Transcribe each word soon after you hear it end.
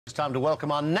It's time to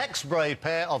welcome our next brave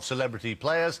pair of celebrity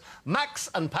players, Max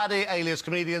and Paddy, alias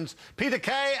comedians, Peter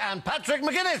Kay and Patrick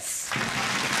McGuinness.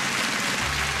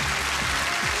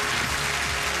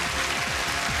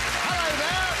 Hello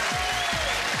there.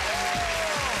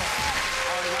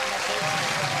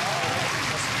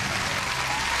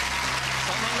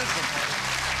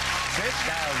 Sit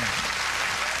down.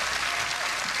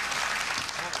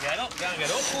 Get up, can't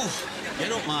get up. Oof. Get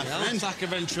up, my friend. It's like a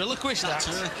ventriloquist act.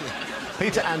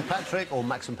 Peter and Patrick, or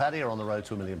Max and Paddy, are on the road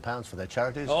to £1 million for their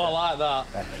charities. Oh, I like that.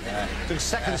 Took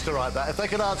seconds to write that. If they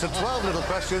can answer 12 little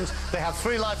questions, they have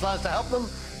 3 lifelines to help them,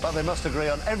 but they must agree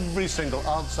on every single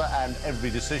answer and every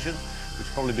decision, which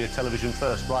will probably be a television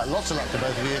first. Right, lots of luck to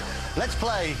both of you. Let's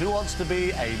play Who Wants to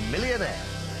Be a Millionaire?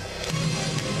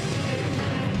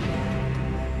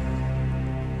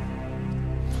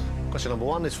 Question number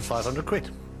 1 is for 500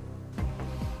 quid.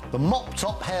 The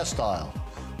mop-top hairstyle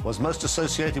was most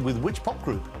associated with which pop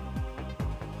group?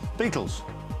 Beatles,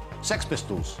 Sex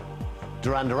Pistols,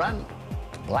 Duran Duran,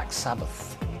 Black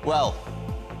Sabbath. Well.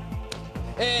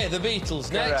 Hey, the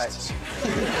Beatles, next. It's the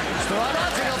right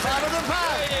answer, you'll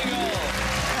 £500. There you go.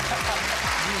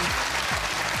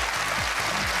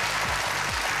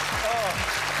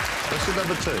 Question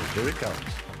number 2, here it comes.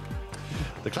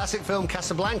 The classic film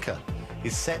Casablanca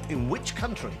is set in which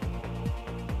country?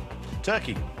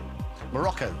 Turkey,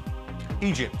 Morocco,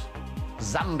 Egypt,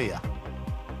 Zambia.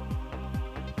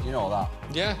 Do you know that?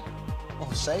 Yeah. Oh,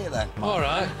 say it then. All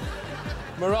right.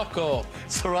 Morocco.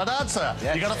 It's the right answer.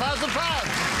 Yes. You got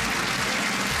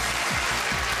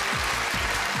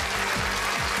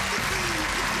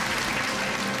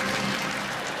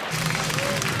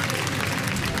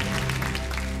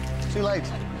Too late.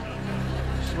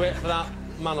 Just wait for that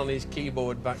man on his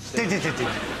keyboard backstage.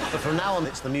 But from now on,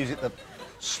 it's the music that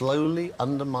slowly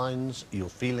undermines your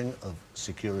feeling of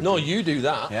security. No, you do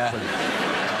that. Yeah.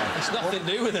 It's nothing to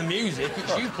do with the music.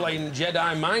 It's you playing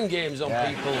Jedi mind games on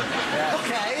people. Yeah.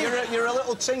 OK. You're a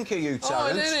little tinker, you,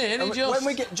 Tarrant. Oh, isn't it? When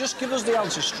we get, just give us the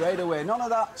answer straight away. None of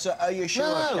that. Are you sure?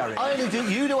 No, Gary? I only do.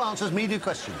 You do answers, me do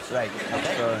questions. Right. That's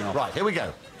fair enough. Right, here we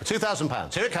go. For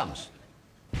 £2,000. Here it comes.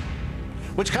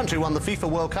 Which country won the FIFA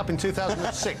World Cup in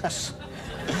 2006?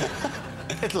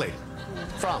 Italy,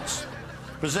 France,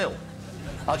 Brazil,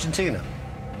 Argentina.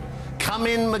 Come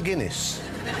in, McGuinness.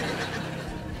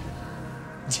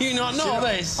 Do you not know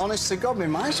this? Honest to God, my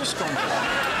mind's just gone blank.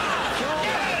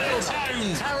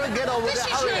 Tarrant, get on with it. This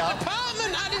is Hurry your up.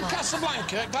 department. I did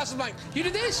Casablanca. You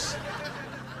did this.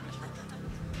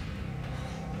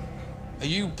 Are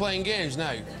you playing games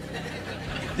now?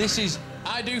 This is...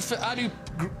 I do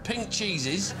pink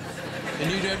cheeses,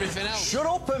 and you do everything else. Shut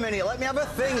up a minute. Let me have a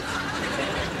think.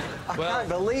 I can't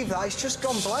believe that. It's just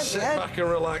gone blank. Sit back and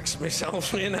relax myself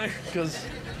here now, because...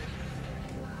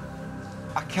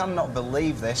 I cannot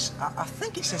believe this. I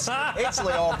think it's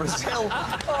Italy or Brazil.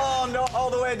 Oh, no, all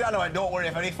the way down. I went, don't worry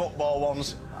if any football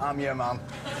ones. I'm your man.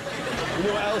 You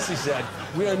know what else he said?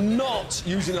 We are not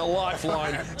using a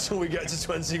lifeline till we get to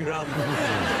 20 grand.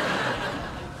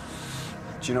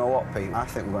 Do you know what, Pete? I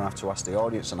think we're going to have to ask the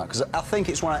audience on that, because I think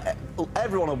it's when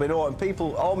everyone will be knowing,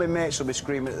 people, all my mates will be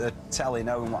screaming at the telly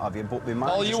now and what have you, but my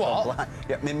mind's just gone blank.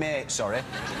 Yeah, my mate, sorry.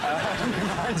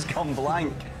 My mind's gone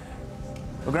blank.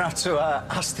 We're going to have to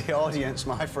ask the audience,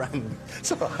 my friend.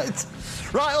 It's all right.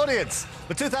 Right, audience,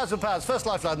 for £2,000, first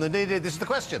lifeline they needed, this is the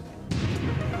question.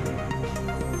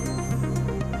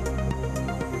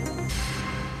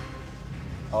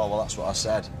 Oh, well, that's what I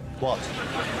said. What?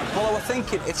 Well, I was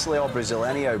thinking Italy or Brazil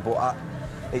anyhow, but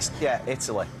yeah,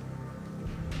 Italy.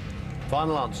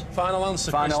 Final answer. Final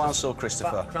answer, Final answer,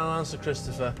 Christopher. Final answer,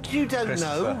 Christopher. You don't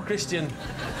know. Christian.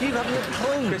 You haven't a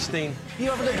clue. Christine.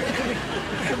 You haven't a...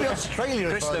 It could be Australia.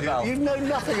 Christabel. You know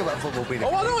nothing about football, Peter.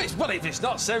 Oh, I know it's... Well, if it's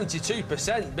not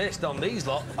 72% based on these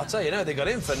lot, I'll tell you now, they got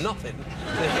in for nothing.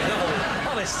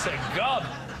 Honest to God.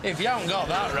 If you haven't got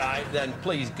that right, then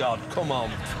please, God, come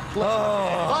on.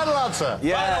 Oh. Final answer.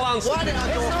 Yeah. Final answer. Why did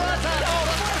I go for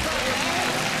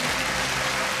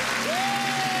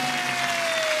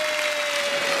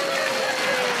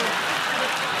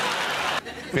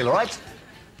Feel all right?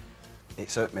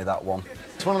 It's hurt me, that one.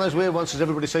 It's one of those weird ones, because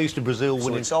everybody so used to Brazil So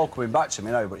winning. it's all coming back to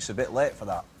me now, but it's a bit late for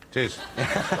that. Cheers.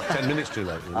 10 minutes too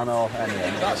late. I know,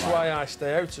 anyway. That's why I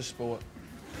stay out of sport.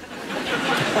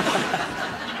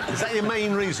 Is that your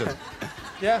main reason?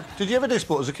 Yeah. Did you ever do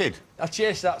sport as a kid? I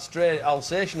chased that stray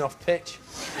Alsatian off pitch.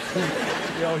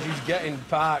 You always used to get in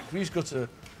park. We used to go to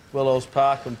Willows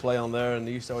Park and play on there, and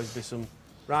there used to always be some...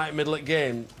 Right in the middle of the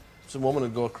game, some woman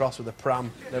would go across with a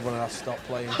pram, and everyone would have to stop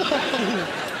playing.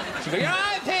 She'd go, "You all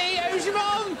right, Pete? How's your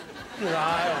mum?" You're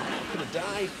right, I could have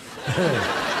died.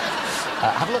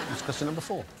 Have a look. It's question number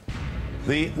 4.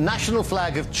 The national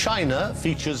flag of China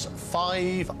features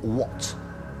 5 what?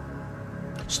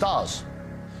 Stars,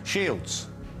 shields,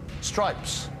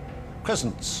 stripes,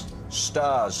 crescents.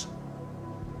 Stars.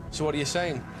 So what are you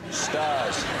saying?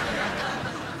 Stars.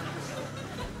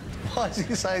 Why is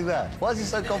he saying that? Why is he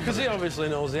so confident? Because he obviously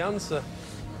knows the answer.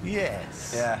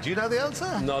 Yes. Yeah. Do you know the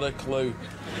answer? Not a clue.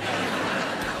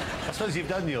 I suppose you've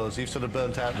done yours. You've sort of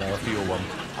burnt out now after your one.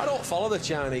 I don't follow the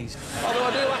Chinese. Although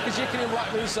I do like a chicken in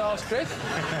black bean sauce, Chris.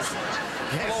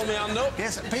 Hold me hand up.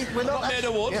 Yes, Pete, we're not made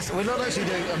of wood. Yes, we're not actually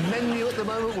doing a menu at the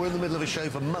moment. We're in the middle of a show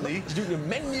for money. He's doing a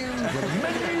menu.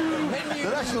 Menu.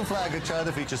 The national flag of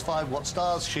China features 5 what?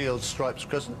 Stars, shields, stripes,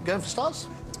 crescent. Going for stars?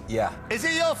 Yeah. Is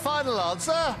it your final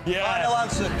answer? Yeah. Final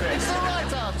answer, Chris. It's the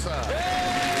right answer.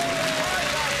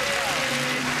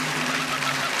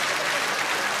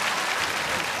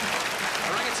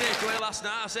 Takeaway last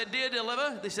night. I said, do you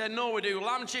deliver? They said, no, we do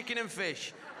lamb, chicken and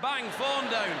fish. Bang, phone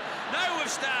down. Now we've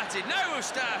started.